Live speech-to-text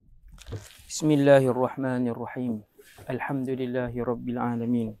Bismillahirrahmanirrahim. Alhamdulillahi rabbil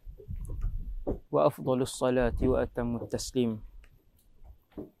alamin. Wa afdhalus salati wa atammut taslim.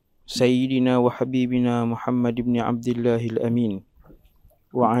 Sayyidina wa habibina Muhammad ibn Abdillahil amin.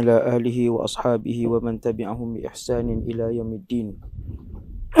 Wa ala alihi wa ashabihi wa man tabi'ahum bi ihsanin ila yaumiddin.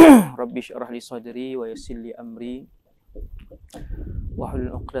 Rabbi syrah li sadri wa yassir li amri wa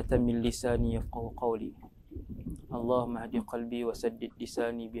hlul 'uqdatam min lisani yafqahu qawli. Allahumma hadi qalbi wa saddid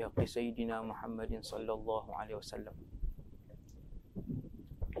lisani bihaqqi sayyidina Muhammadin sallallahu alaihi wasallam.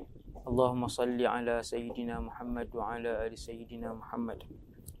 Allahumma salli ala sayyidina Muhammad wa ala ali sayyidina Muhammad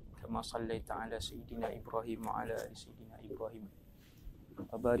kama sallaita ala sayyidina Ibrahim wa ala ali sayyidina Ibrahim.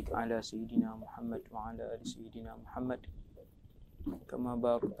 Wa barik ala sayyidina Muhammad wa ala ali sayyidina Muhammad kama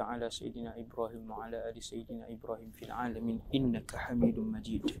barakta ala sayyidina Ibrahim wa ala ali sayyidina Ibrahim fil alamin innaka Hamidum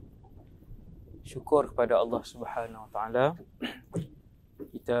Majid. Syukur kepada Allah Subhanahu Wa Taala,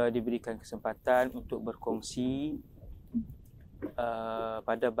 kita diberikan kesempatan untuk berkongsi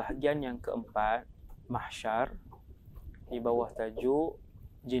pada bahagian yang keempat, Mahsyar, di bawah tajuk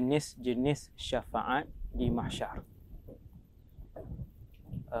jenis-jenis syafaat di Mahsyar.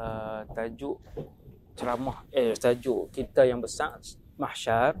 Tajuk ceramah tajuk kita yang besar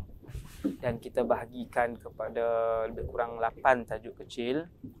Mahsyar, dan kita bahagikan kepada lebih kurang 8 tajuk kecil.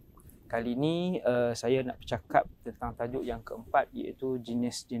 Kali ini saya nak bercakap tentang tajuk yang keempat, iaitu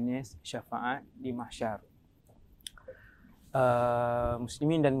jenis-jenis syafaat di Mahsyar.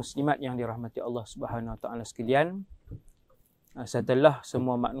 Muslimin dan muslimat yang dirahmati Allah Subhanahu Wa Taala sekalian, setelah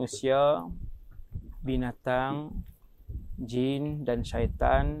semua manusia, binatang, jin dan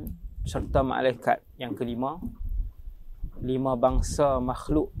syaitan serta malaikat yang kelima, 5 bangsa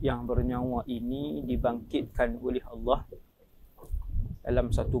makhluk yang bernyawa ini dibangkitkan oleh Allah.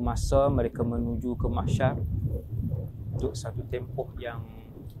 Dalam satu masa mereka menuju ke Mahsyar untuk satu tempoh yang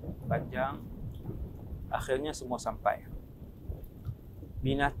panjang. Akhirnya semua sampai.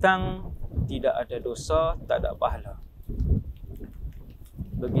 Binatang tidak ada dosa, tak ada pahala.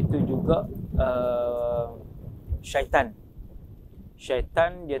 Begitu juga syaitan.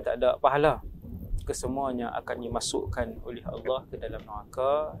 Syaitan dia tak ada pahala. Kesemuanya akan dimasukkan oleh Allah ke dalam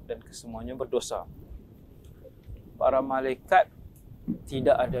neraka dan kesemuanya berdosa. Para malaikat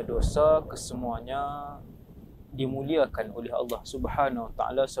tidak ada dosa, kesemuanya dimuliakan oleh Allah Subhanahu Wa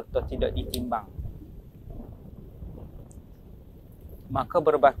Taala serta tidak ditimbang. Maka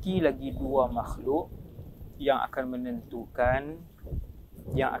berbaki lagi 2 makhluk yang akan menentukan,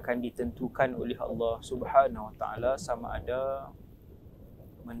 yang akan ditentukan oleh Allah Subhanahu Wa Taala sama ada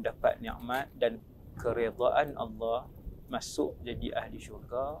mendapat nikmat dan keredaan Allah, masuk jadi ahli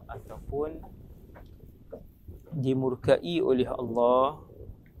syurga, ataupun dimurkai oleh Allah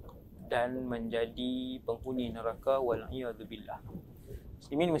dan menjadi penghuni neraka, wal'iyadzubillah.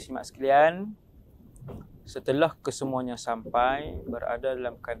 Muslimin muslimat sekalian, setelah kesemuanya sampai, berada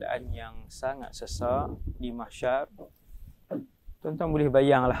dalam keadaan yang sangat sesak di Mahsyar, tuan-tuan boleh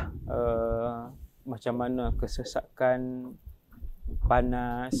bayanglah macam mana kesesakan,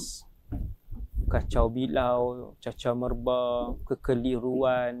 panas, kacau bilau, cacau merbah,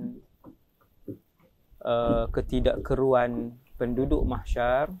 kekeliruan, ketidakkeruan penduduk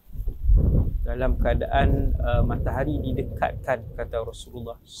Mahsyar dalam keadaan matahari didekatkan, kata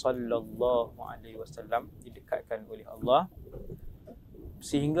Rasulullah sallallahu alaihi wasallam, didekatkan oleh Allah,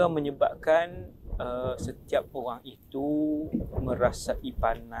 sehingga menyebabkan setiap orang itu merasai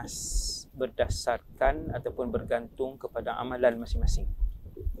panas berdasarkan ataupun bergantung kepada amalan masing-masing.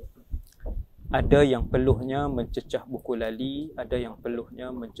 Ada yang peluhnya mencecah buku lali, ada yang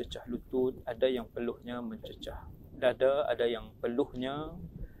peluhnya mencecah lutut, ada yang peluhnya mencecah dada, ada yang peluhnya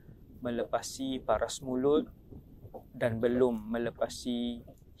melepasi paras mulut dan belum melepasi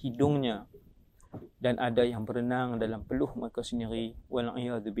hidungnya, dan ada yang berenang dalam peluh mereka sendiri,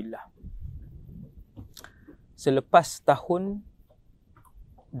 wal'iyadzubillah. Selepas tahun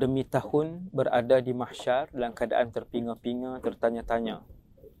demi tahun berada di Mahsyar dalam keadaan terpinga-pinga, tertanya-tanya,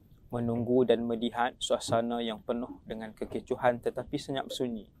 menunggu dan melihat suasana yang penuh dengan kekecohan tetapi senyap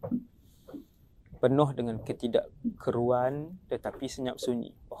sunyi, penuh dengan ketidakkeruan tetapi senyap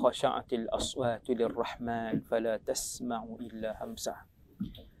sunyi. Wa khasha'atil aswatu lirrahman fala tasma'u illa hamsah.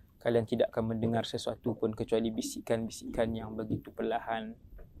 Kalian tidak akan mendengar sesuatu pun kecuali bisikan-bisikan yang begitu perlahan,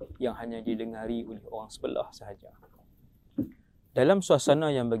 yang hanya didengari oleh orang sebelah sahaja. Dalam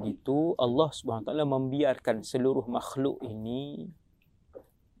suasana yang begitu, Allah SWT membiarkan seluruh makhluk ini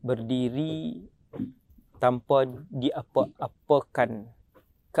berdiri tanpa diapa-apakan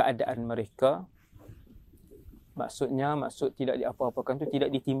keadaan mereka. Maksud tidak diapa-apakan tu tidak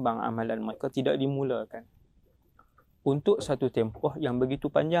ditimbang amalan mereka, tidak dimulakan. Untuk satu tempoh yang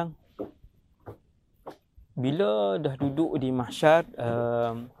begitu panjang. bila dah duduk di mahsyar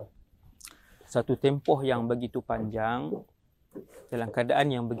satu tempoh yang begitu panjang, dalam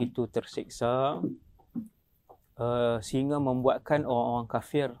keadaan yang begitu tersiksa, sehingga membuatkan orang-orang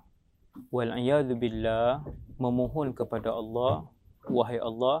kafir wal'iyadzu billah memohon kepada Allah, wahai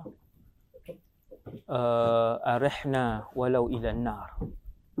Allah, arihna walau ilan nar,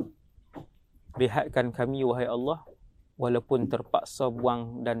 rehatkan kami wahai Allah, walaupun terpaksa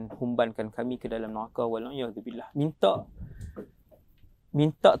buang dan humbankan kami ke dalam neraka, wal'iyadzu billah. Minta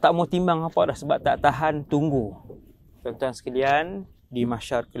tak mau timbang apa dah, sebab tak tahan, tunggu. Tuan-tuan sekalian, di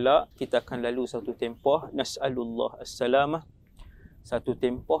mahsyar kelak kita akan lalu satu tempoh, nas'alullah as-salamah, satu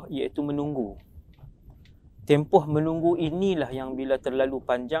tempoh iaitu menunggu. Tempoh menunggu inilah yang bila terlalu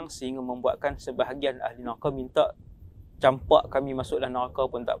panjang sehingga membuatkan sebahagian ahli neraka minta campak kami masuk dalam neraka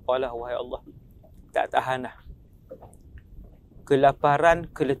pun tak apalah wahai Allah, tak tahan dah.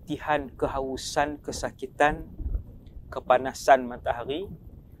 Kelaparan, keletihan, kehausan, kesakitan, kepanasan matahari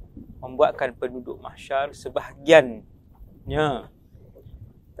membuatkan penduduk mahsyar sebahagiannya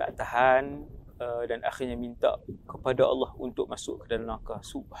tak tahan dan akhirnya minta kepada Allah untuk masuk ke dalam neraka.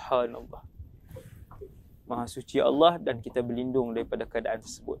 Subhanallah. Maha suci Allah, dan kita berlindung daripada keadaan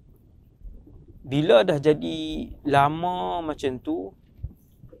tersebut. Bila dah jadi lama macam tu,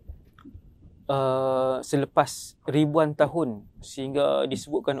 selepas ribuan tahun, sehingga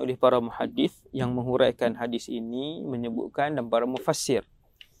disebutkan oleh para muhaddis yang menghuraikan hadis ini, menyebutkan, dan para mufassir,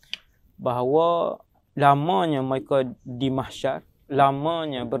 bahawa lamanya mereka di mahsyar,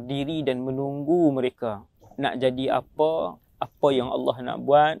 lamanya berdiri dan menunggu mereka nak jadi apa yang Allah nak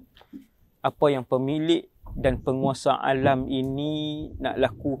buat, apa yang pemilik dan penguasa alam ini nak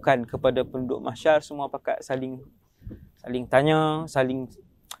lakukan kepada penduduk mahsyar. Semua pakat saling tanya, saling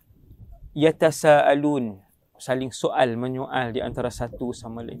yatasaalun, saling soal menyoal di antara satu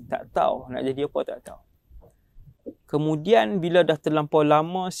sama lain. Tak tahu nak jadi apa, tak tahu. Kemudian bila dah terlampau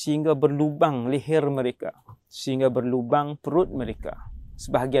lama sehingga berlubang leher mereka, sehingga berlubang perut mereka,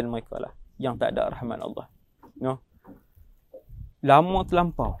 sebahagian mereka lah yang tak ada rahmat Allah, no? Lama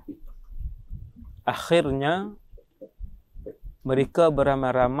terlampau, akhirnya mereka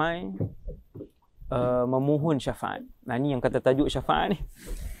beramai-ramai memohon syafaat. Nah, ni yang kata tajuk syafaat ni.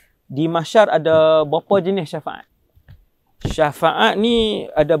 Di mahsyar ada berapa jenis syafaat? Syafaat ni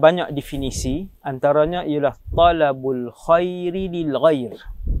ada banyak definisi. Antaranya ialah talabul khairi lil ghair.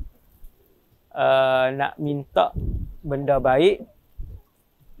 Nak minta benda baik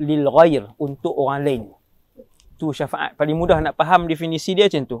lil ghair, untuk orang lain. Tu syafaat. Paling mudah nak faham definisi dia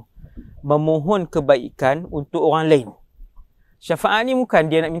macam tu. Memohon kebaikan untuk orang lain. Syafaat ni bukan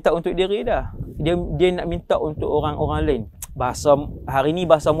dia nak minta untuk diri dah. Dia nak minta untuk orang-orang lain. Bahasa hari ni,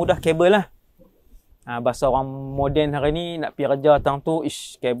 bahasa mudah, kabel lah. Bahasa orang moden hari ni, nak pergi kerja tang tu,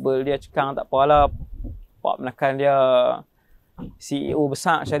 kabel dia cekang tak apalah. Pak menekan dia CEO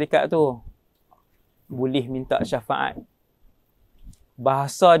besar syarikat tu, boleh minta syafaat.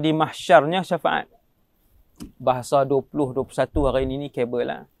 Bahasa di mahsyarnya syafaat. Bahasa 2021 hari ni kabel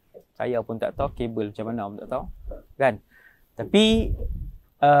lah. Saya pun tak tahu kabel macam mana pun tak tahu, kan? Tapi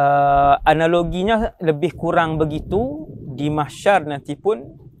analoginya lebih kurang begitu. Di mahsyar nanti pun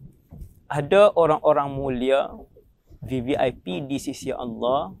ada orang-orang mulia, VVIP di sisi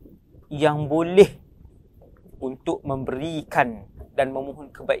Allah, yang boleh untuk memberikan dan memohon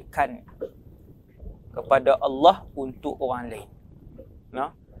kebaikan kepada Allah untuk orang lain.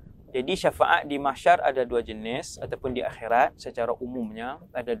 Nah, jadi syafaat di mahsyar ada dua jenis, ataupun di akhirat secara umumnya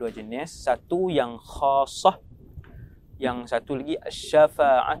ada dua jenis. Satu yang khasah, yang satu lagi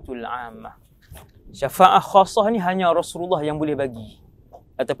syafa'atul 'ammah. Syafa'ah khasah ni hanya Rasulullah yang boleh bagi,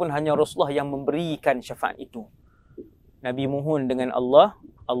 ataupun hanya Rasulullah yang memberikan syafaat itu. Nabi mohon dengan Allah,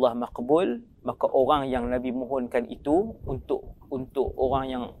 Allah makbul, maka orang yang Nabi mohonkan itu untuk orang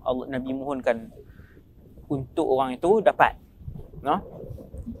yang Nabi mohonkan untuk orang itu dapat. No?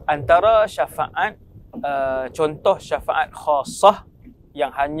 Antara syafaat, contoh syafaat khasah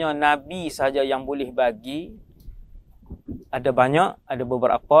yang hanya Nabi sahaja yang boleh bagi, ada banyak, ada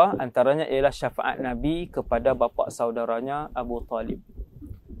beberapa. Antaranya ialah syafaat Nabi kepada bapa saudaranya Abu Talib.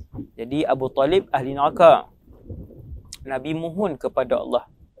 Jadi Abu Talib ahli neraka. Nabi mohon kepada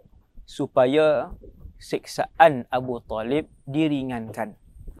Allah supaya siksaan Abu Talib diringankan.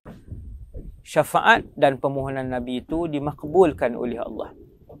 Syafaat dan permohonan Nabi itu dimakbulkan oleh Allah.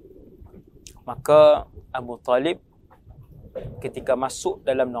 Maka Abu Talib ketika masuk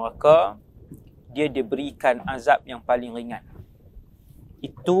dalam neraka, dia diberikan azab yang paling ringan.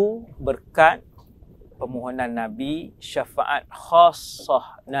 Itu berkat permohonan Nabi, syafaat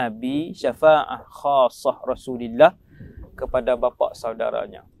khasah Nabi, syafaat khasah Rasulullah kepada bapa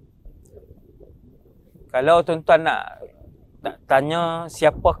saudaranya. Kalau tuan-tuan nak tanya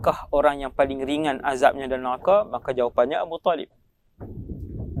siapakah orang yang paling ringan azabnya dalam neraka, maka jawapannya Abu Talib.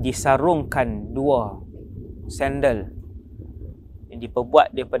 Disarungkan 2 sandal yang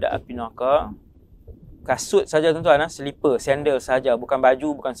diperbuat daripada api neraka. Kasut saja tuan-tuan, slipper, sandal saja, bukan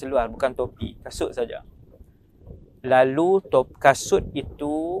baju, bukan seluar, bukan topi, kasut saja. Lalu kasut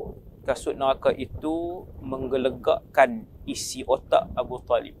neraka itu menggelegakkan isi otak Abu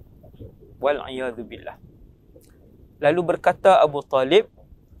Talib. Wal'iyadzubillah. Lalu berkata Abu Talib,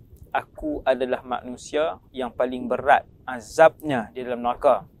 aku adalah manusia yang paling berat azabnya di dalam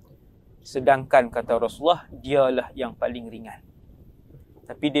neraka. Sedangkan kata Rasulullah, dialah yang paling ringan.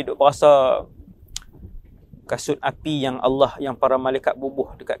 Tapi dia duk rasa kasut api yang para malaikat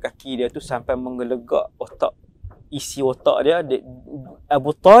bubuh dekat kaki dia tu sampai menggelegak otak, isi otak dia.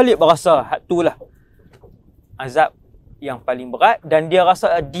 Abu Talib rasa itulah azab yang paling berat, dan dia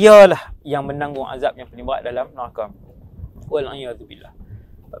rasa dialah yang menanggung azab yang paling berat dalam neraka. Wal'iyadzubillah.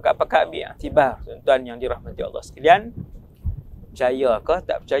 Pakak-pakak ambil iktibar, tuan-tuan yang dirahmati Allah sekalian. Percaya ke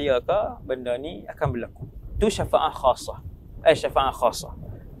tak percaya ke, benda ni akan berlaku. Itu syafa'ah khasah. Syafa'ah khasah.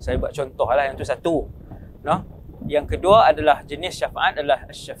 Saya buat contoh lah, yang tu satu. No? Yang kedua adalah jenis syafaat adalah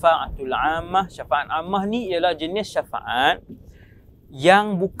syafa'atul ammah. Syafaat ammah ni ialah jenis syafaat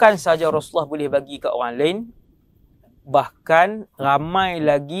yang bukan saja Rasulullah boleh bagi ke orang lain, bahkan ramai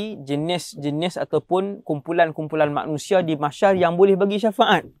lagi jenis-jenis ataupun kumpulan-kumpulan manusia di mahsyar yang boleh bagi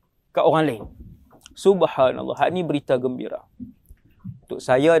syafaat ke orang lain. Subhanallah, hak ni berita gembira untuk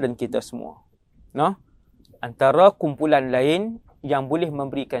saya dan kita semua. No? Antara kumpulan lain yang boleh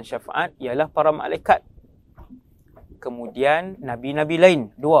memberikan syafaat ialah para malaikat. Kemudian nabi-nabi lain,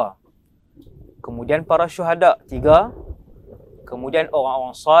 2. Kemudian para syuhada, 3. Kemudian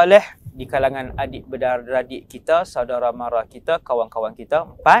orang-orang saleh di kalangan adik beradik kita, saudara mara kita, kawan-kawan kita,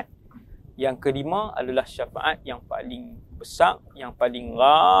 4. Yang kelima adalah syafaat yang paling besar, yang paling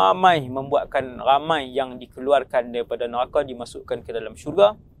ramai, membuatkan ramai yang dikeluarkan daripada neraka dimasukkan ke dalam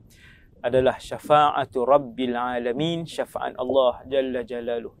syurga, adalah syafa'atu Rabbil Alamin, syafaat Allah Jalla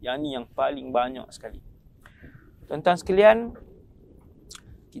Jalaluh. Yang ni yang paling banyak sekali. Tuan-tuan sekalian,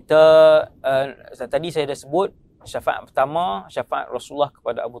 kita tadi saya dah sebut syafaat pertama, syafaat Rasulullah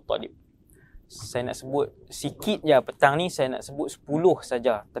kepada Abu Talib. Saya nak sebut sikit je petang ni, saya nak sebut 10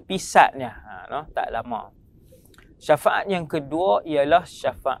 saja, tapi satnya tak lama. Syafaat yang kedua ialah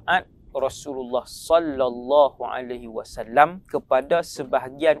syafaat Rasulullah sallallahu alaihi wasallam kepada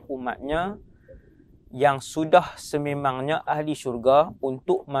sebahagian umatnya yang sudah sememangnya ahli syurga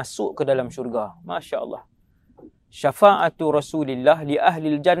untuk masuk ke dalam syurga. Masya-Allah. Syafa'atu Rasulillah li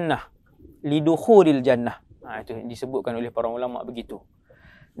ahlil jannah lidukhulil jannah. Itu disebutkan oleh para ulama begitu.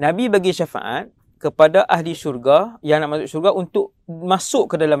 Nabi bagi syafaat kepada ahli syurga yang nak masuk syurga untuk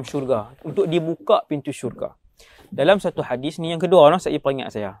masuk ke dalam syurga, untuk dibuka pintu syurga. Dalam satu hadis ni, yang kedua saya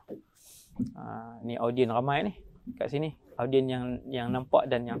peringat saya. Ni audien ramai ni kat sini. Audien yang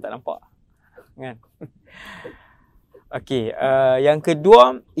nampak dan yang tak nampak. Kan? Okey, yang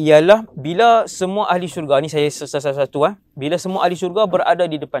kedua ialah bila semua ahli syurga ni, saya satu-satu bila semua ahli syurga berada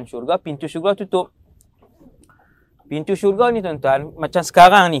di depan syurga, pintu syurga tutup. Pintu syurga ni tuan-tuan, macam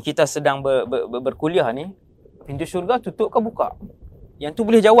sekarang ni kita sedang berkuliah ni, pintu syurga tutup ke buka? Yang tu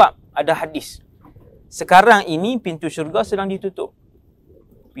boleh jawab, ada hadis. Sekarang ini pintu syurga sedang ditutup.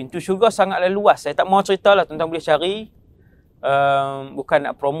 Pintu syurga sangatlah luas. Saya tak mahu ceritalah, tuan-tuan boleh cari. Bukan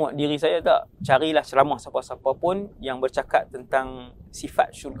nak promote diri saya, tak. Carilah ceramah siapa-siapa pun yang bercakap tentang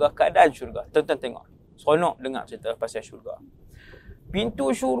sifat syurga, keadaan syurga. Tuan-tuan tengok, seronok dengar cerita pasal syurga.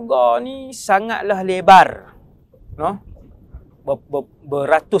 Pintu syurga ni sangatlah lebar, no?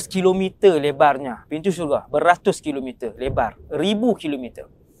 Beratus kilometer lebarnya pintu syurga, beratus kilometer lebar, 1000 kilometer.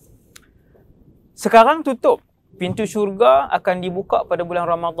 Sekarang tutup. Pintu syurga akan dibuka pada bulan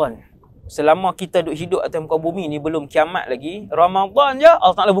Ramadan. Selama kita duk hidup atas muka bumi ni, belum kiamat lagi, Ramadan je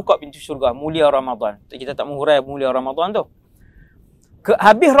Allah Ta'ala buka pintu syurga, mulia Ramadan. Kita tak menghurai mulia Ramadan tu.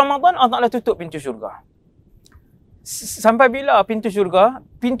 Habis Ramadan Allah Ta'ala tutup pintu syurga. Sampai bila pintu syurga?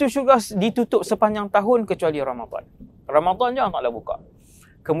 Pintu syurga ditutup sepanjang tahun kecuali Ramadan. Ramadan je Allah Ta'ala buka.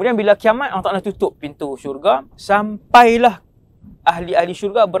 Kemudian bila kiamat Allah Ta'ala tutup pintu syurga, sampailah ahli-ahli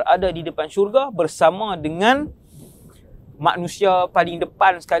syurga berada di depan syurga bersama dengan manusia paling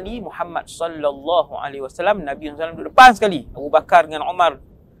depan sekali, Muhammad sallallahu alaihi wasallam. Nabi sallallahu alaihi wasallam duduk depan sekali. Abu Bakar dengan Umar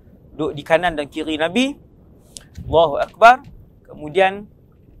duduk di kanan dan kiri Nabi. Allahu Akbar. Kemudian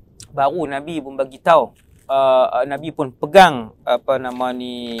baru Nabi pun bagi tahu, Nabi pun pegang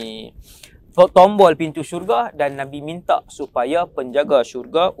tombol pintu syurga, dan Nabi minta supaya penjaga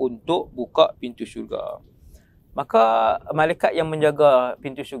syurga untuk buka pintu syurga. Maka malaikat yang menjaga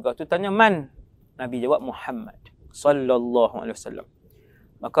pintu syurga tu tanya, man Nabi jawab Muhammad sallallahu alaihi wasallam.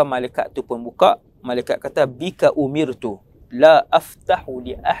 Maka malaikat tu pun buka. Malaikat kata, bika umirtu la aftahu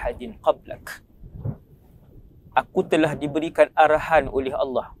li ahadin qablak. Aku telah diberikan arahan oleh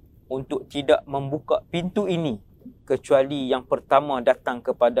Allah untuk tidak membuka pintu ini kecuali yang pertama datang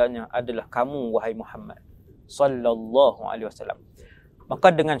kepadanya adalah kamu, wahai Muhammad sallallahu alaihi wasallam. Maka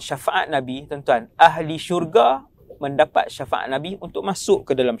dengan syafaat Nabi, tuan-tuan, ahli syurga mendapat syafaat Nabi untuk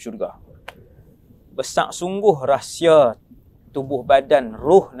masuk ke dalam syurga. Besar sungguh rahsia tubuh badan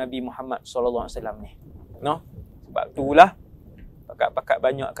ruh Nabi Muhammad sallallahu alaihi wasallam ni. No? Sebab itulah pakat-pakat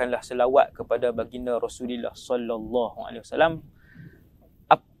banyakkanlah selawat kepada baginda Rasulullah sallallahu alaihi wasallam.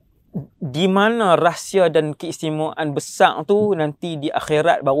 Di mana rahsia dan keistimewaan besar tu nanti di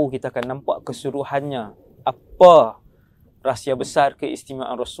akhirat baru kita akan nampak keseluruhannya. Apa rahsia besar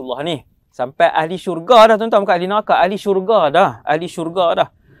keistimewaan Rasulullah ni? Sampai ahli syurga dah, tuan-tuan, bukan ahli neraka, ahli syurga dah, ahli syurga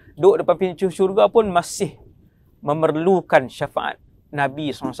dah. Duduk depan pintu syurga pun masih memerlukan syafaat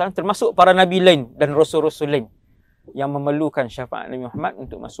Nabi SAW, termasuk para Nabi lain dan Rasul-Rasul lain yang memerlukan syafaat Nabi Muhammad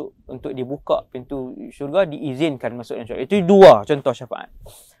untuk masuk, untuk dibuka pintu syurga, diizinkan masuk dalam syurga. Itu dua contoh syafaat.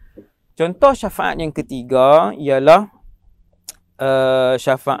 Contoh syafaat yang ketiga ialah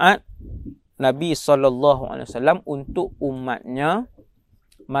syafaat Nabi SAW untuk umatnya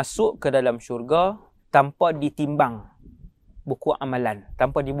masuk ke dalam syurga tanpa ditimbang buku amalan,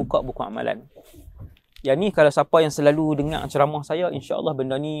 tanpa dibuka buku amalan. Yang ni kalau siapa yang selalu dengar ceramah saya, insya-Allah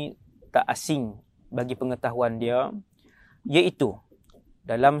benda ni tak asing bagi pengetahuan dia, iaitu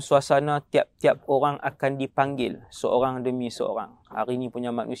dalam suasana tiap-tiap orang akan dipanggil seorang demi seorang. Hari ni punya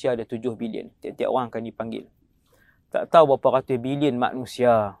manusia ada 7 bilion. Tiap-tiap orang akan dipanggil. Tak tahu berapa ratus bilion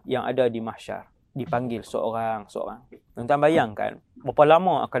manusia yang ada di mahsyar dipanggil seorang-seorang. Tuan-tuan bayangkan berapa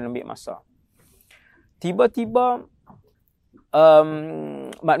lama akan ambil masa. Tiba-tiba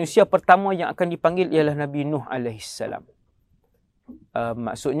manusia pertama yang akan dipanggil ialah Nabi Nuh alaihissalam.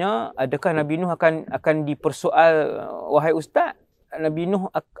 Maksudnya, adakah Nabi Nuh akan dipersoal, wahai Ustaz, Nabi Nuh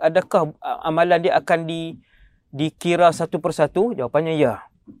adakah amalan dia akan dikira satu persatu? Jawapannya ya.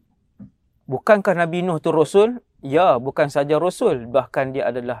 Bukankah Nabi Nuh tu Rasul? Ya, bukan saja Rasul, bahkan dia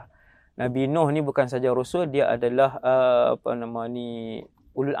adalah, Nabi Nuh ni bukan saja Rasul, dia adalah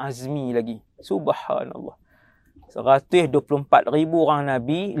ulul azmi lagi. Subhanallah. 124,000 orang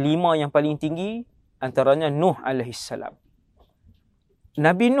Nabi, 5 yang paling tinggi, antaranya Nuh alaihissalam.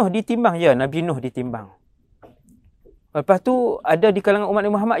 Nabi Nuh ditimbang? Ya, Nabi Nuh ditimbang. Lepas tu, ada di kalangan umat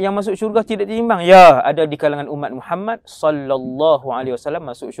Muhammad yang masuk syurga tidak ditimbang? Ya, ada di kalangan umat Muhammad sallallahu alaihi wasallam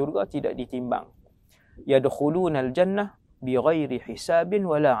masuk syurga tidak ditimbang. Yadkhulunal jannah bighairi hisabin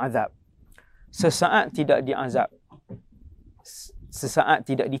wala azab. Sesaat tidak diazab. Sesaat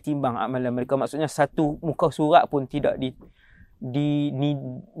tidak ditimbang amalan mereka. Maksudnya satu muka surat pun tidak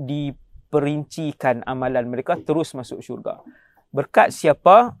diperincikan amalan mereka, terus masuk syurga. Berkat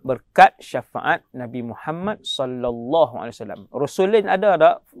siapa? Berkat syafaat Nabi Muhammad sallallahu alaihi wasallam. Rasul lain ada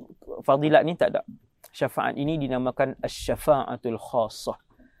tak fadilat ni? Tak ada. Syafaat ini dinamakan asy-syafa'atul khassah.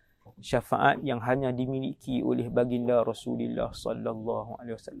 Syafaat yang hanya dimiliki oleh baginda Rasulullah sallallahu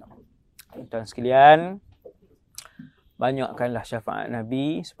alaihi wasallam. Tuan sekalian, banyakkanlah syafaat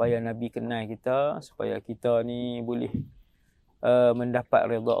Nabi supaya Nabi kenal kita, supaya kita ni boleh mendapat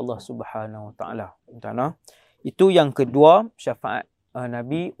redha Allah Subhanahu Wa Taala. Itu yang kedua, syafaat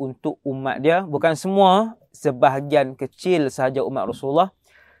Nabi untuk umat dia. Bukan semua, sebahagian kecil sahaja umat Rasulullah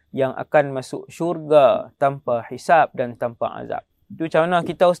yang akan masuk syurga tanpa hisab dan tanpa azab. Itu macam mana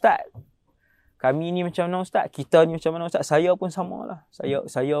kita, Ustaz? Kami ni macam mana, Ustaz? Kita ni macam mana, Ustaz? Saya pun samalah.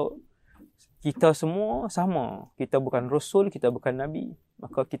 Kita semua sama. Kita bukan Rasul, kita bukan Nabi.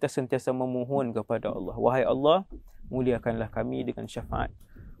 Maka kita sentiasa memohon kepada Allah. Wahai Allah, muliakanlah kami dengan syafaat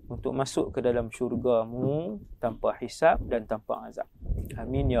untuk masuk ke dalam syurga-Mu tanpa hisab dan tanpa azab.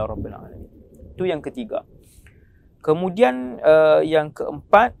 Amin ya Rabbal Alamin. Itu yang ketiga. Kemudian yang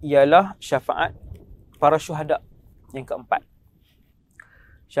keempat ialah syafaat para syuhada. Yang keempat.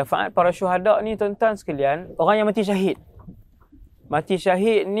 Syafaat para syuhada ni, tuan-tuan sekalian, orang yang mati syahid. Mati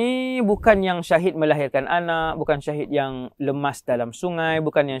syahid ni bukan yang syahid melahirkan anak, bukan syahid yang lemas dalam sungai,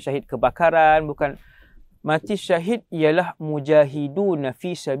 bukan yang syahid kebakaran, bukan. Mati syahid ialah mujahiduna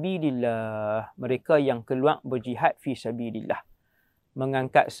fi sabilillah. Mereka yang keluar berjihad fi sabilillah.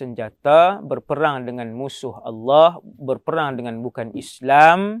 Mengangkat senjata, berperang dengan musuh Allah, berperang dengan bukan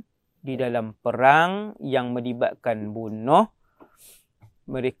Islam, di dalam perang yang melibatkan bunuh.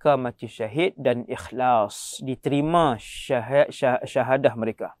 Mereka mati syahid dan ikhlas, diterima syahadah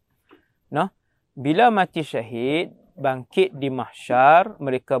mereka. Nah, bila mati syahid, bangkit di mahsyar,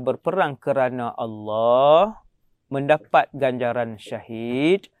 mereka berperang kerana Allah, mendapat ganjaran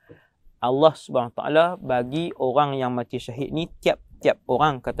syahid. Allah Subhanahu taala bagi orang yang mati syahid ni, tiap-tiap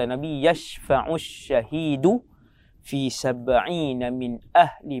orang, kata Nabi, yashfa'us syahidu fi 70 min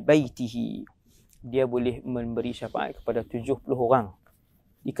ahli baitihi. Dia boleh memberi syafaat kepada 70 orang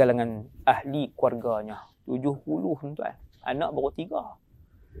di kalangan ahli keluarganya. 70 tuan. Anak baru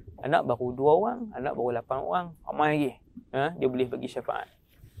 3. Anak baru 2 orang, anak baru 8 orang, ramai lagi. Dia boleh bagi syafaat.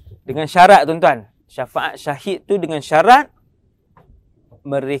 Dengan syarat tuan-tuan. Syafaat syahid tu dengan syarat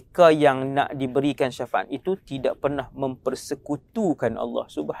mereka yang nak diberikan syafaat itu tidak pernah mempersekutukan Allah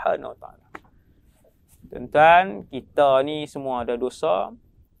Subhanahu Wa Taala. Tuan-tuan, kita ni semua ada dosa.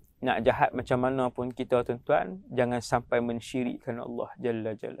 Nak jahat macam mana pun kita, tuan-tuan, jangan sampai mensyirikkan Allah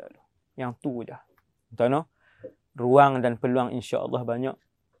Jalla Jalaluh. Yang tu je. Tuan-tuan, ruang dan peluang insya-Allah banyak.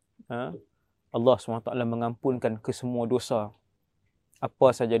 Allah SWT mengampunkan kesemua dosa.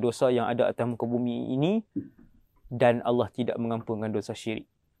 Apa saja dosa yang ada atas muka bumi ini, dan Allah tidak mengampunkan dosa syirik.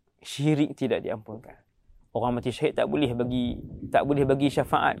 Syirik tidak diampunkan. Orang mati syahid tak boleh bagi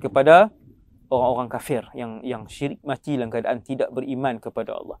syafaat kepada orang-orang kafir yang syirik mati dalam keadaan tidak beriman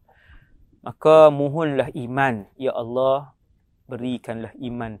kepada Allah. Maka mohonlah iman, ya Allah, berikanlah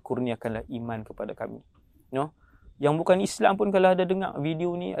iman, kurniakanlah iman kepada kami. No? Yang bukan Islam pun kalau ada terdengar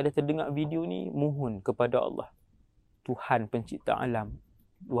video ni, mohon kepada Allah, Tuhan pencipta alam,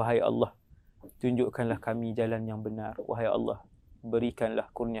 wahai Allah, tunjukkanlah kami jalan yang benar. Wahai Allah, berikanlah,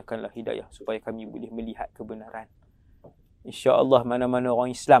 kurniakanlah hidayah supaya kami boleh melihat kebenaran. InsyaAllah mana-mana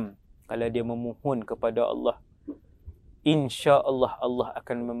orang Islam, kalau dia memohon kepada Allah, insya-Allah Allah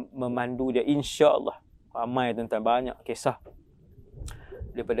akan memandu dia, insya-Allah. Ramai tuan-tuan, banyak kisah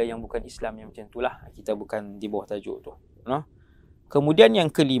daripada yang bukan Islam yang macam itulah. Kita bukan di bawah tajuk tu. No? Kemudian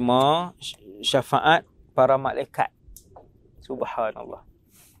yang kelima, syafaat para malaikat. Subhanallah.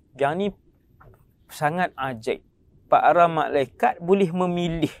 Yang ni sangat ajaib. Para malaikat boleh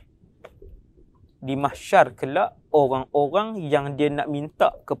memilih di mahsyar kelak orang-orang yang dia nak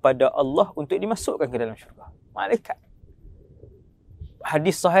minta kepada Allah untuk dimasukkan ke dalam syurga. Malaikat.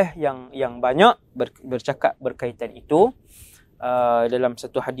 Hadis sahih yang banyak bercakap berkaitan itu. Dalam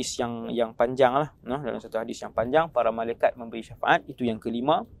satu hadis yang panjang lah. Dalam satu hadis yang panjang, para malaikat memberi syafaat. Itu yang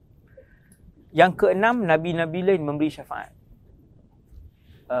kelima. Yang keenam, nabi-nabi lain memberi syafaat.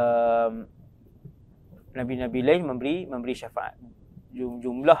 Nabi-nabi lain memberi syafaat.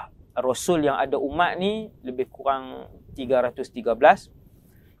 Jumlah Rasul yang ada umat ni lebih kurang 313.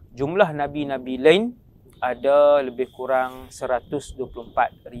 Jumlah nabi-nabi lain ada lebih kurang 124,000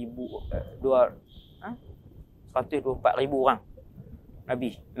 orang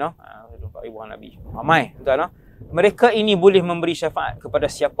nabi, no? 124,000 orang nabi. Ramai, tuan, no? Mereka ini boleh memberi syafaat kepada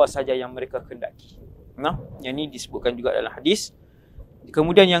siapa saja yang mereka kehendaki. No? Yang ini disebutkan juga dalam hadis.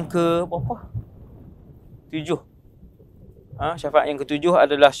 Kemudian yang ke berapa? 7. Syafaat yang ketujuh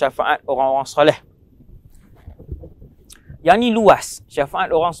adalah syafaat orang-orang soleh. Yang ni luas. Syafaat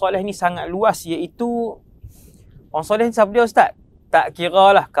orang soleh ni sangat luas, iaitu orang soleh ni siapa dia, Ustaz? Tak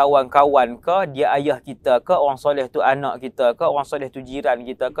kira lah kawan-kawan ke, dia ayah kita ke, orang soleh tu anak kita ke, orang soleh tu jiran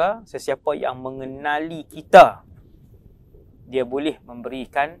kita ke, sesiapa yang mengenali kita, dia boleh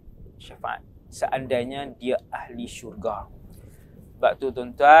memberikan syafaat seandainya dia ahli syurga. Sebab tu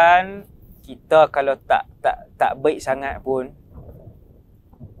tuan-tuan, kita kalau tak baik sangat pun,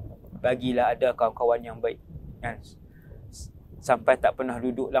 bagilah ada kawan-kawan yang baik, kan? Sampai tak pernah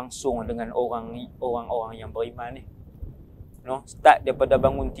duduk langsung dengan orang-orang yang beriman ni. No, start daripada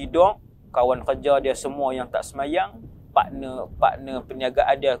bangun tidur, kawan kerja dia semua yang tak semayang, partner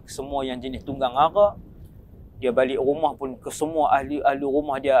perniagaan dia semua yang jenis tunggang arak. Dia balik rumah pun ke semua ahli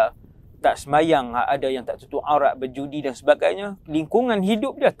rumah dia tak semayang, ada yang tak tutup aurat, berjudi dan sebagainya. Lingkungan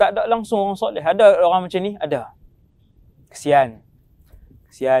hidup dia tak ada langsung orang soleh. Ada orang macam ni? Ada. Kesian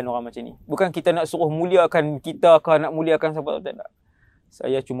orang macam ni. Bukan kita nak suruh muliakan kita ke, nak muliakan siapa, tak.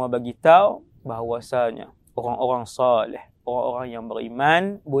 Saya cuma bagi tahu bahawasanya orang-orang soleh, orang-orang yang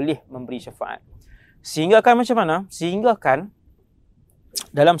beriman boleh memberi syafaat. Sehingga kan macam mana? Sehingga kan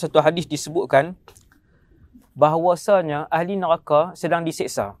dalam satu hadis disebutkan bahawasanya ahli neraka sedang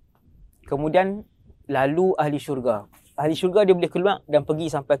diseksa. Kemudian lalu ahli syurga. Ahli syurga dia boleh keluar dan pergi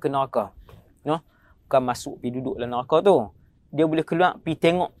sampai ke neraka. No? Bukan masuk pergi duduk dalam neraka tu. Dia boleh keluar pergi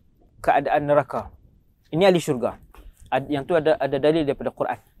tengok keadaan neraka. Ini ahli syurga. Yang tu ada dalil daripada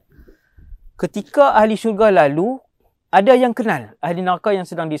Quran. Ketika ahli syurga lalu, ada yang kenal. Ahli neraka yang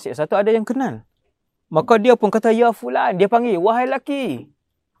sedang diseksa tu ada yang kenal. Maka dia pun kata, ya fulan. Dia panggil, wahai laki.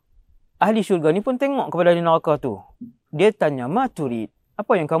 Ahli syurga ni pun tengok kepada ahli neraka tu. Dia tanya, ma turid?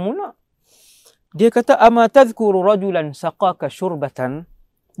 Apa yang kamu nak? Dia kata, ama tadhkuru rajulan saqaka syurbatan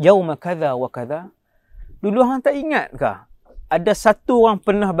yawma kadha wa kadha? Dulu hang tak ingat ke? ada satu orang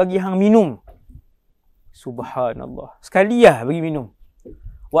pernah bagi hang minum. Subhanallah. Sekali lah bagi minum.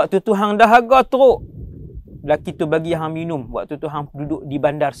 Waktu tu hang dahaga teruk. Lelaki tu bagi hang minum. Waktu tu hang duduk di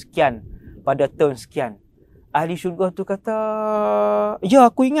bandar sekian. Pada tahun sekian. Ahli syurga tu kata, ya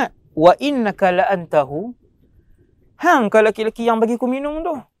aku ingat. Wa innaka la antahu. Hang ka lelaki-lelaki yang bagi aku minum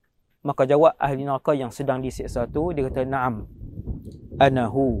tu. Maka jawab ahli neraka yang sedang disiksa tu, dia kata, na'am.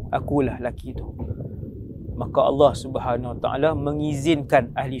 Anahu. Akulah lelaki tu. Maka Allah Subhanahu Wa Taala mengizinkan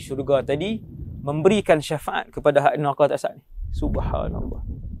ahli syurga tadi memberikan syafaat kepada ahli neraka tak sat ni. Subhanallah.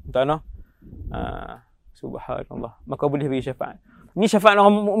 Tuan noh? Subhanallah. Maka boleh bagi syafaat. Ini syafaat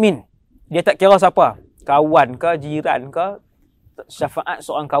orang mukmin. Dia tak kira siapa. Kawan ke, jiran ke. Syafaat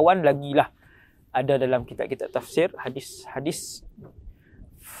seorang kawan lagilah. Ada dalam kitab-kitab tafsir. Hadis.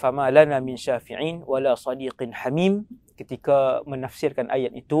 Fama lana min syafi'in wala sadiqin hamim. Ketika menafsirkan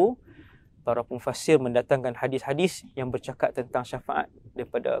ayat itu, para penfasir mendatangkan hadis-hadis yang bercakap tentang syafaat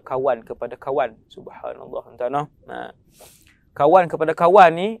daripada kawan kepada kawan. Subhanallah. Kawan kepada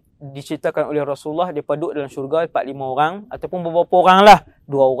kawan ni diceritakan oleh Rasulullah, dia duduk dalam syurga 4-5 orang ataupun beberapa orang lah,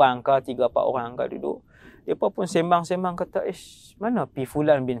 2 orang ke 3-4 orang ke duduk. Mereka pun sembang-sembang kata, mana pi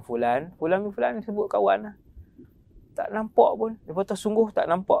fulan bin fulan? Fulan bin fulan ni sebut kawan lah. Tak nampak pun. Dia kata sungguh tak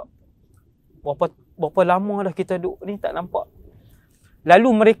nampak. Berapa lama dah kita duduk ni tak nampak. Lalu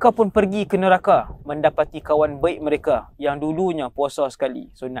mereka pun pergi ke neraka mendapati kawan baik mereka yang dulunya puasa sekali,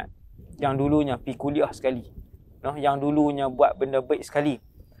 sunat. Yang dulunya pergi kuliah sekali. Yang dulunya buat benda baik sekali.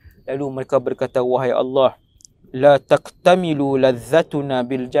 Lalu mereka berkata, wahai Allah, la taqtamilu lazzatuna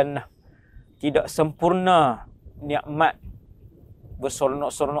bil jannah. Tidak sempurna nikmat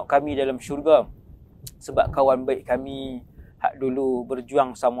berseronok-seronok kami dalam syurga sebab kawan baik kami hak dulu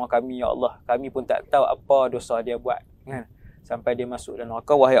berjuang sama kami, ya Allah. Kami pun tak tahu apa dosa dia buat, kan? Sampai dia masuk dalam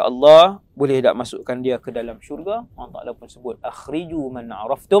neraka. Wahai Allah, boleh tak masukkan dia ke dalam syurga? Allah Ta'ala pun sebut, akhriju man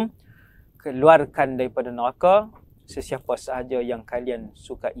araftum. Keluarkan daripada neraka sesiapa sahaja yang kalian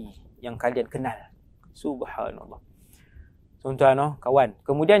sukai, yang kalian kenal. Subhanallah. Tuan-tuan, kawan.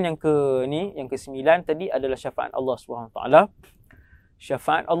 Kemudian yang ke-9 tadi adalah syafaat Allah SWT.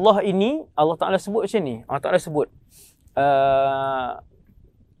 Syafaat Allah ini, Allah Ta'ala sebut macam ni. Allah Ta'ala sebut,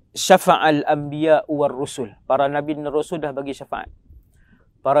 syafa'al anbiya war rusul. Para nabi dan rasul dah bagi syafaat.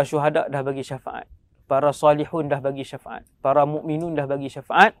 Para syuhada dah bagi syafaat. Para salihun dah bagi syafaat. Para mukminun dah bagi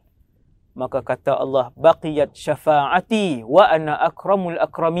syafaat. Maka kata Allah, baqiyat syafa'ati wa ana akramul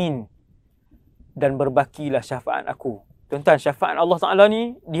akramin. Dan berbakilah syafaat aku. Tuan-tuan, syafaat Allah Ta'ala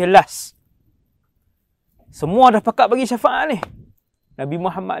ni, dia last. Semua dah pakat bagi syafaat ni. Nabi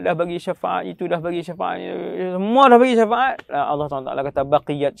Muhammad dah bagi syafaat, itu dah bagi syafaat, semua dah bagi syafaat. Allah Ta'ala kata,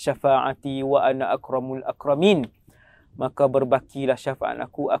 baqiyat syafa'ati wa ana akramul akramin. Maka berbakilah syafaat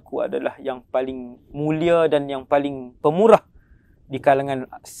aku adalah yang paling mulia dan yang paling pemurah di kalangan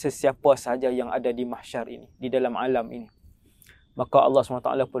sesiapa sahaja yang ada di mahsyar ini, di dalam alam ini. Maka Allah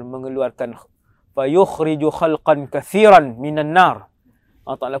SWT pun mengeluarkan fayukhriju khalqan kathiran minan nar.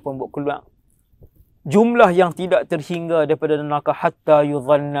 Allah Ta'ala pun buat keluar jumlah yang tidak terhingga daripada neraka hatta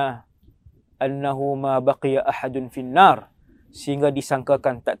yudhanna annahu ma baqiya ahadun fin nar, sehingga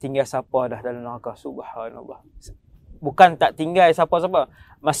disangkakan tak tinggal siapa dah dalam neraka. Subhanallah. Bukan tak tinggal siapa-siapa,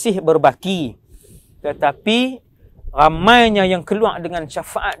 masih berbaki, tetapi ramainya yang keluar dengan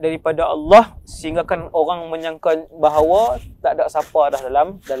syafaat daripada Allah sehingga kan orang menyangka bahawa tak ada siapa dah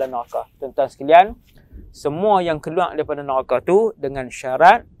dalam neraka. Tuan-tuan sekalian, semua yang keluar daripada neraka tu dengan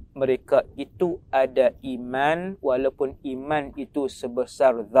syarat mereka itu ada iman, walaupun iman itu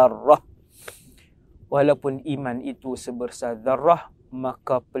sebesar zarrah. Walaupun iman itu sebesar zarrah,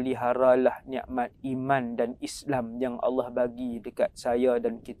 maka peliharalah nikmat iman dan Islam yang Allah bagi dekat saya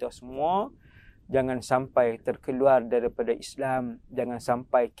dan kita semua. Jangan sampai terkeluar daripada Islam. Jangan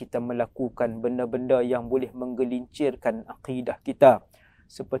sampai kita melakukan benda-benda yang boleh menggelincirkan akidah kita,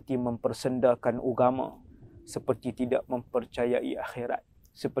 seperti mempersendakan agama, seperti tidak mempercayai akhirat,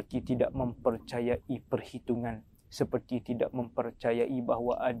 seperti tidak mempercayai perhitungan, seperti tidak mempercayai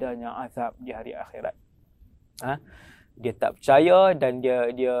bahawa adanya azab di hari akhirat. Dia tak percaya dan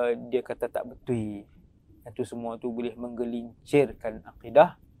dia kata tak betul. Itu semua tu boleh menggelincirkan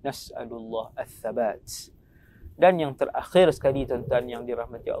akidah. Nas'alullah ats-tsabat. Dan yang terakhir sekali, tuan-tuan yang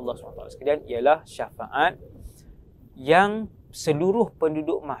dirahmati Allah SWT sekalian, ialah syafaat yang seluruh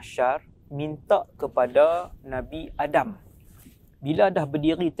penduduk mahsyar minta kepada Nabi Adam. Bila dah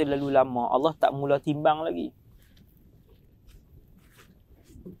berdiri terlalu lama, Allah tak mula timbang lagi.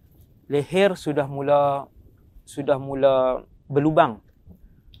 Leher sudah mula berlubang.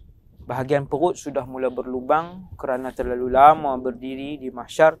 Bahagian perut sudah mula berlubang kerana terlalu lama berdiri di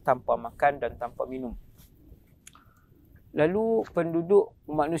mahsyar tanpa makan dan tanpa minum. Lalu penduduk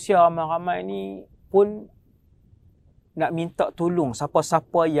manusia ramai-ramai ni pun nak minta tolong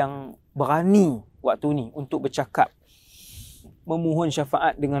siapa-siapa yang berani waktu ni untuk bercakap, memohon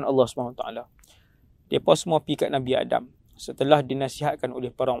syafaat dengan Allah SWT. Mereka semua pergi kat Nabi Adam. Setelah dinasihatkan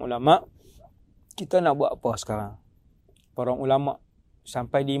oleh para ulama, kita nak buat apa sekarang? Para ulama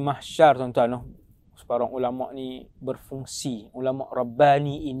sampai di mahsyar, tuan-tuan. Para ulama ni berfungsi. Ulama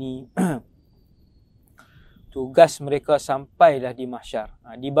Rabbani ini tugas mereka sampailah di mahsyar.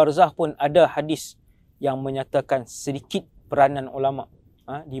 Di barzah pun ada hadis yang menyatakan sedikit peranan ulama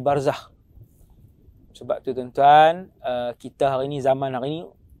di barzah. Sebab tu tuan-tuan, kita hari ni, zaman hari ni,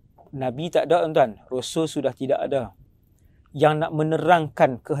 Nabi tak ada tuan-tuan, Rasul sudah tidak ada yang nak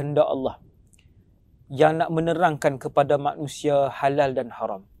menerangkan kehendak Allah, yang nak menerangkan kepada manusia halal dan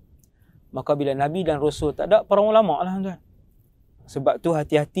haram. Maka bila Nabi dan Rasul tak ada, para ulama lah tuan-tuan. Sebab tu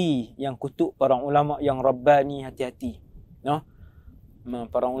hati-hati yang kutuk para ulama yang Rabbani, hati-hati.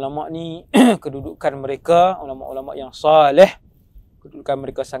 Para ulama ni kedudukan mereka, ulama-ulama yang saleh, kedudukan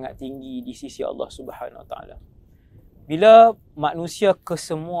mereka sangat tinggi di sisi Allah Subhanahu Wa Taala. Bila manusia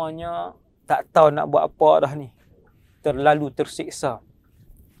kesemuanya tak tahu nak buat apa dah ni, terlalu tersiksa,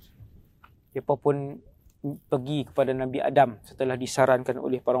 mereka pun pergi kepada Nabi Adam setelah disarankan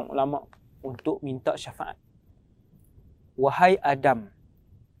oleh para ulama untuk minta syafaat. Wahai Adam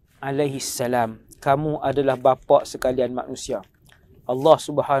alaihi salam, kamu adalah bapa sekalian manusia. Allah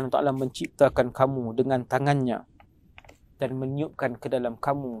Subhanahu Wa Taala menciptakan kamu dengan tangannya dan meniupkan ke dalam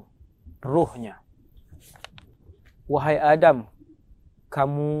kamu rohnya. Wahai Adam,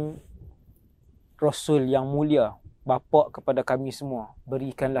 kamu Rasul yang mulia, bapa kepada kami semua,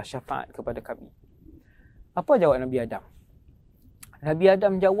 berikanlah syafaat kepada kami. Apa jawab Nabi Adam? Nabi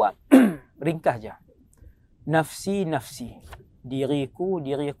Adam jawab ringkas je. Nafsi, nafsi. Diriku,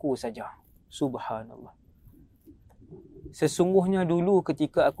 diriku saja. Subhanallah. Sesungguhnya dulu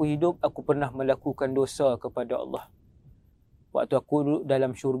ketika aku hidup, aku pernah melakukan dosa kepada Allah. Waktu aku duduk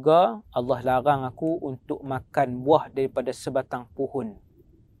dalam syurga, Allah larang aku untuk makan buah daripada sebatang pohon.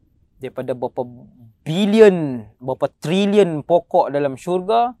 Daripada berapa bilion, berapa trilion pokok dalam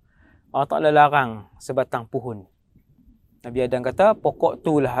syurga, Allah Ta'ala larang sebatang pohon. Nabi Adam kata, pokok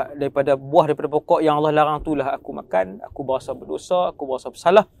tu lah, daripada pokok yang Allah larang tu lah aku makan. Aku berasa berdosa, aku berasa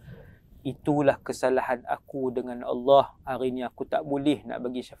bersalah. Itulah kesalahan aku dengan Allah. Hari ni aku tak boleh nak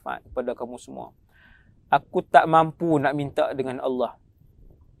bagi syafaat kepada kamu semua. Aku tak mampu nak minta dengan Allah.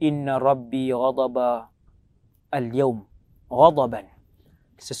 Inna Rabbi ghadaba al-yawm ghadaban.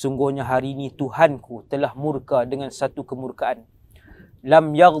 Sesungguhnya hari ini Tuhanku telah murka dengan satu kemurkaan.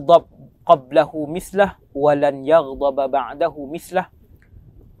 Lam yaghdab qablahu mislah walan yaghdaba ba'dahu mislah.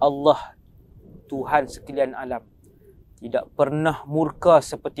 Allah, Tuhan sekalian alam, tidak pernah murka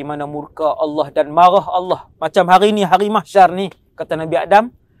seperti mana murka Allah dan marah Allah. Macam hari ni, hari mahsyar ni, kata Nabi Adam,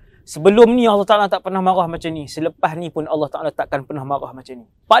 sebelum ni Allah Ta'ala tak pernah marah macam ni. Selepas ni pun Allah Ta'ala takkan pernah marah macam ni.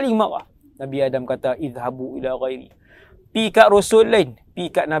 Paling marah. Nabi Adam kata, idhabu ila ghairi. Pi kat Rasul lain, pi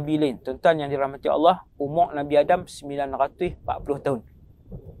kat Nabi lain. Tuan-tuan yang dirahmati Allah, umur Nabi Adam 940 tahun.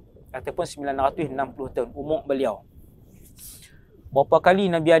 Ataupun 960 tahun, umur beliau. Berapa kali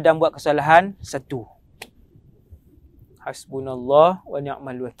Nabi Adam buat kesalahan? 1. Hasbunallah wa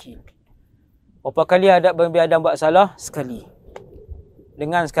ni'mal wakil. Berapa kali Nabi Adam buat salah? Sekali.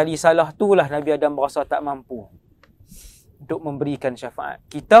 Dengan sekali salah itulah Nabi Adam berasa tak mampu untuk memberikan syafaat.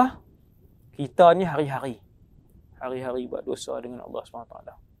 Kita ni hari-hari buat dosa dengan Allah SWT.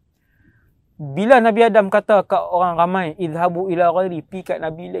 Bila Nabi Adam kata kat orang ramai, idhabu ila ghairi, pi kat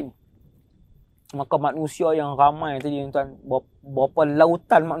Nabi lain, maka manusia yang ramai tadi, tuan, berapa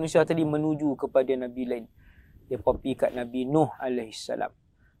lautan manusia tadi menuju kepada Nabi lain. Dia pergi kat Nabi Nuh alaihissalam.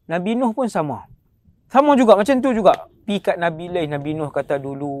 Nabi Nuh pun sama juga, macam tu juga. Pergi kat Nabi lain. Nabi Nuh kata,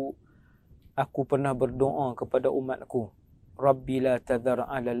 dulu aku pernah berdoa kepada umatku, Rabbi la tadhar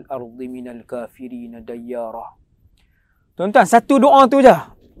alal ardi minal kafirin dayyara. Tuan-tuan, satu doa tu je.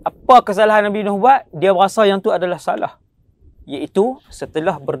 Apa kesalahan Nabi Nuh buat? Dia berasa yang tu adalah salah. Iaitu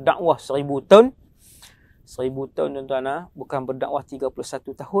setelah berdakwah 1000 tahun. 1000 tahun tuan-tuan, bukan berdakwah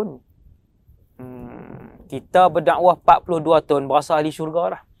 31 tahun. Kita berdakwah 42 tahun, berasa ahli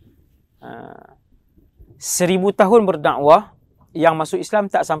syurga dah. 1000 tahun berdakwah, yang masuk Islam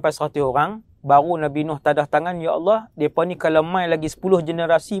tak sampai 100 orang. Baru Nabi Nuh tadah tangan, ya Allah, mereka ni kalau mai lagi 10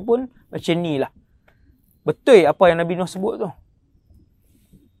 generasi pun macam ni lah. Betul apa yang Nabi Nuh sebut tu.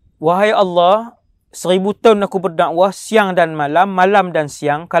 Wahai Allah, 1000 tahun aku berdakwah, siang dan malam, malam dan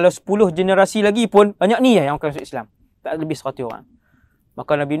siang. Kalau 10 generasi lagi pun, banyak ni yang akan masuk Islam. Tak lebih 100 orang.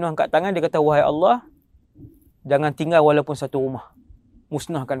 Maka Nabi Nuh angkat tangan, dia kata, wahai Allah, jangan tinggal walaupun satu rumah.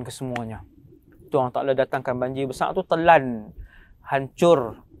 Musnahkan kesemuanya. Tu Allah Ta'ala datangkan banjir besar tu, telan,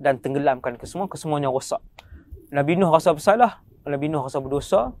 hancur dan tenggelamkan kesemuanya rosak. Nabi Nuh rasa bersalah, Nabi Nuh rasa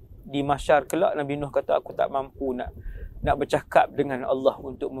berdosa. Di mahsyar kelak Nabi Nuh kata, aku tak mampu nak bercakap dengan Allah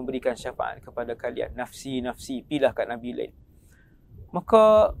untuk memberikan syafaat kepada kalian. Nafsi, pilah kat Nabi lain.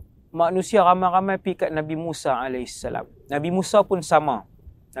 Maka manusia ramai-ramai pergi kat Nabi Musa AS. Nabi Musa pun sama.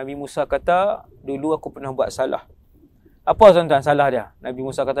 Nabi Musa kata, dulu aku pernah buat salah. Apa tuan-tuan salah dia? Nabi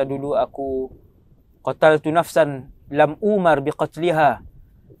Musa kata, dulu aku qataltu nafsan lam umar biqatliha.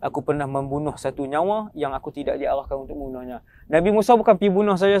 Aku pernah membunuh satu nyawa yang aku tidak diarahkan untuk membunuhnya. Nabi Musa bukan pergi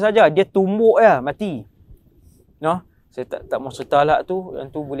bunuh saja-saja, dia tumbuk mati. Noh, saya tak mau cerita lah tu, yang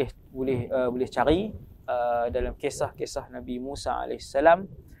tu boleh cari dalam kisah-kisah Nabi Musa AS.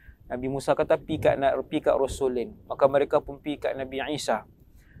 Nabi Musa kata pergi kat Rasulin. Maka mereka pun pergi kat Nabi Isa.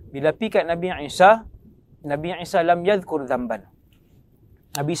 Bila pergi kat Nabi Isa lam yadhkur dhanban.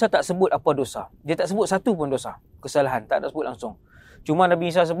 Nabi Isa tak sebut apa dosa. Dia tak sebut satu pun dosa, kesalahan, tak ada sebut langsung. Cuma Nabi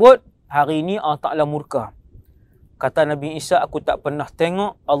Isa sebut, hari ini Allah Ta'ala murka. Kata Nabi Isa, aku tak pernah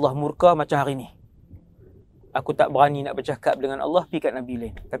tengok Allah murka macam hari ni. Aku tak berani nak bercakap dengan Allah, pergi kat Nabi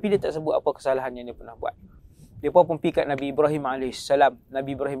lain. Tapi dia tak sebut apa kesalahan yang dia pernah buat. Dia pun pergi kat Nabi Ibrahim AS. Nabi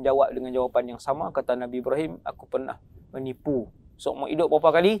Ibrahim jawab dengan jawapan yang sama. Kata Nabi Ibrahim, aku pernah menipu. Seumur hidup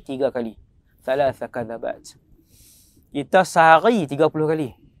berapa kali? 3 kali. Thalatha kadhabat. Kita sehari 30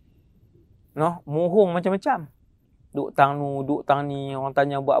 kali. Noh, mohong macam-macam. Duk tang ni, orang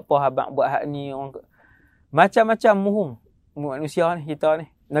tanya buat apa, abang buat hak ni, orang macam-macam mohong. Manusia ni, kita ni.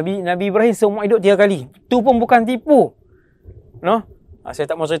 Nabi Ibrahim seumur hidup 3 kali. Tu pun bukan tipu. Noh. Saya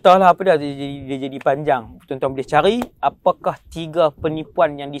tak mau cerita lah apa dia jadi panjang. Tuan-tuan boleh cari apakah 3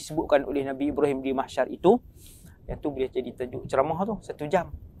 penipuan yang disebutkan oleh Nabi Ibrahim di mahsyar itu. Yang tu boleh jadi tajuk ceramah tu 1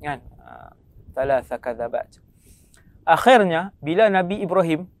 jam kan. Thalatha kadhabat. Akhirnya bila Nabi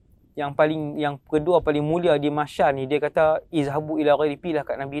Ibrahim yang kedua paling mulia di mahsyar ni, dia kata izhabu ila ghairi, pilah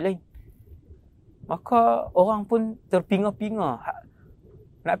kat Nabi lain. Maka orang pun terpinga-pinga.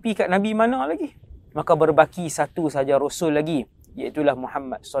 Nak pergi kat Nabi mana lagi? Maka berbaki satu saja Rasul lagi, iaitulah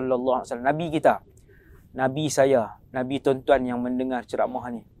Muhammad sallallahu alaihi wasallam, Nabi kita. Nabi saya, Nabi tuan-tuan yang mendengar ceramah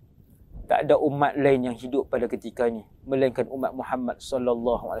ni. Tak ada umat lain yang hidup pada ketika ni melainkan umat Muhammad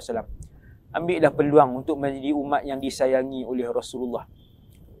sallallahu alaihi wasallam. Ambillah peluang untuk menjadi umat yang disayangi oleh Rasulullah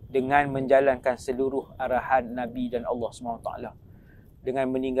dengan menjalankan seluruh arahan Nabi dan Allah SWT,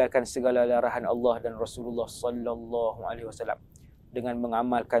 dengan meninggalkan segala arahan Allah dan Rasulullah sallallahu alaihi wasallam, dengan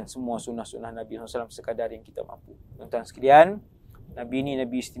mengamalkan semua sunnah-sunnah Nabi SAW sekadar yang kita mampu. Tuan-tuan sekalian, Nabi ni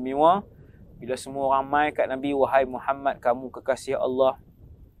Nabi istimewa. Bila semua orang mai kat Nabi, wahai Muhammad, kamu kekasih Allah,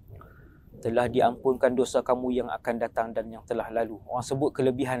 telah diampunkan dosa kamu yang akan datang dan yang telah lalu. Orang sebut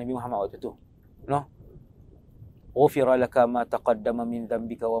kelebihan Nabi Muhammad waktu tu. No? Ghufira laka ma taqaddama min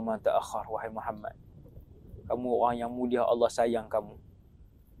dhanbika wa ma ta'akhkhar. Wahai Muhammad, kamu orang yang mulia, Allah sayang kamu.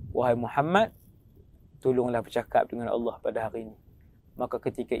 Wahai Muhammad, tolonglah bercakap dengan Allah pada hari ini. Maka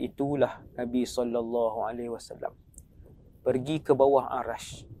ketika itulah Nabi SAW pergi ke bawah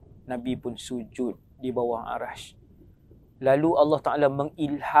arash. Nabi pun sujud di bawah arash. Lalu Allah Ta'ala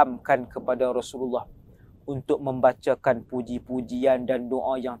mengilhamkan kepada Rasulullah untuk membacakan puji-pujian dan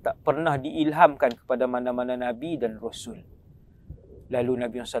doa yang tak pernah diilhamkan kepada mana-mana Nabi dan Rasul. Lalu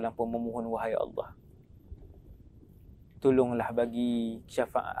Nabi SAW pun memohon, wahai Allah, tolonglah bagi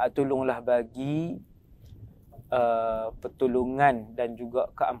syafaat, tolonglah bagi pertolongan dan juga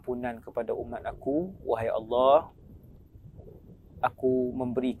keampunan kepada umat aku. Wahai Allah, aku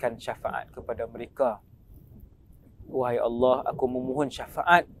memberikan syafaat kepada mereka. Wahai Allah, aku memohon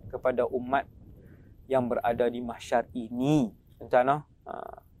syafaat kepada umat yang berada di mahsyar ini. Tuan-tuan,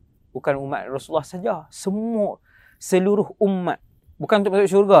 bukan umat Rasulullah saja, seluruh umat, bukan untuk masuk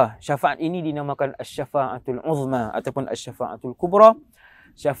syurga. Syafaat ini dinamakan asy-syafa'atul uzma ataupun asy-syafa'atul kubra.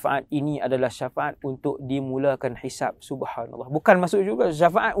 Syafaat ini adalah syafaat untuk dimulakan hisab. Subhanallah, bukan masuk syurga,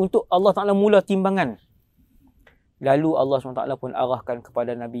 syafaat untuk Allah Ta'ala mula timbangan. Lalu Allah SWT pun arahkan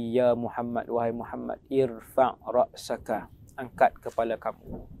kepada Nabi, ya Muhammad, wahai Muhammad, irfa' ra'saka, angkat kepala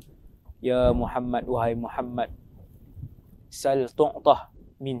kamu. Ya Muhammad, wahai Muhammad, sal tu'tah,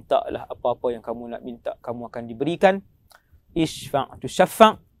 mintalah apa-apa yang kamu nak minta, kamu akan diberikan. Ishfa' tu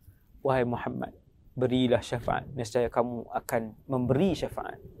syafa', wahai Muhammad, berilah syafaat, nescaya kamu akan memberi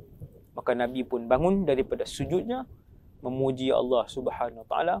syafaat. Maka Nabi pun bangun daripada sujudnya, memuji Allah Subhanahu Wa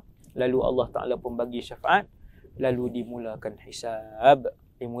Ta'ala. Lalu Allah Ta'ala pun bagi syafaat. Lalu dimulakan hisab,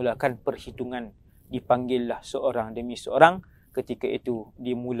 dimulakan perhitungan. Dipanggillah seorang demi seorang. Ketika itu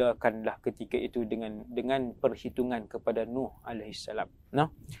dimulakanlah ketika itu dengan perhitungan kepada Nuh alaihissalam. Nah,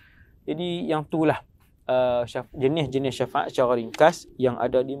 jadi yang itulah jenis-jenis syafaat secara ringkas yang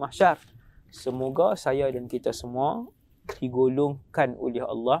ada di mahsyar. Semoga saya dan kita semua digolongkan oleh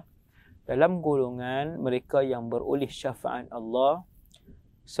Allah dalam golongan mereka yang beroleh syafaat Allah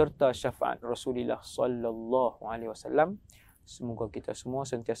serta syafaat Rasulullah sallallahu alaihi wasallam. Semoga kita semua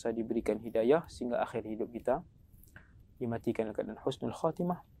sentiasa diberikan hidayah sehingga akhir hidup kita, dimatikan dalam keadaan husnul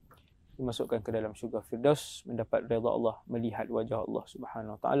khatimah, dimasukkan ke dalam syurga Firdaus, mendapat redha Allah, melihat wajah Allah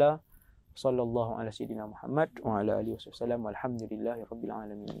Subhanahu wa taala. Sallallahu ala sayyidina Muhammad wa ala alihi wasallam. Walhamdulillahirabbil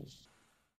alamin.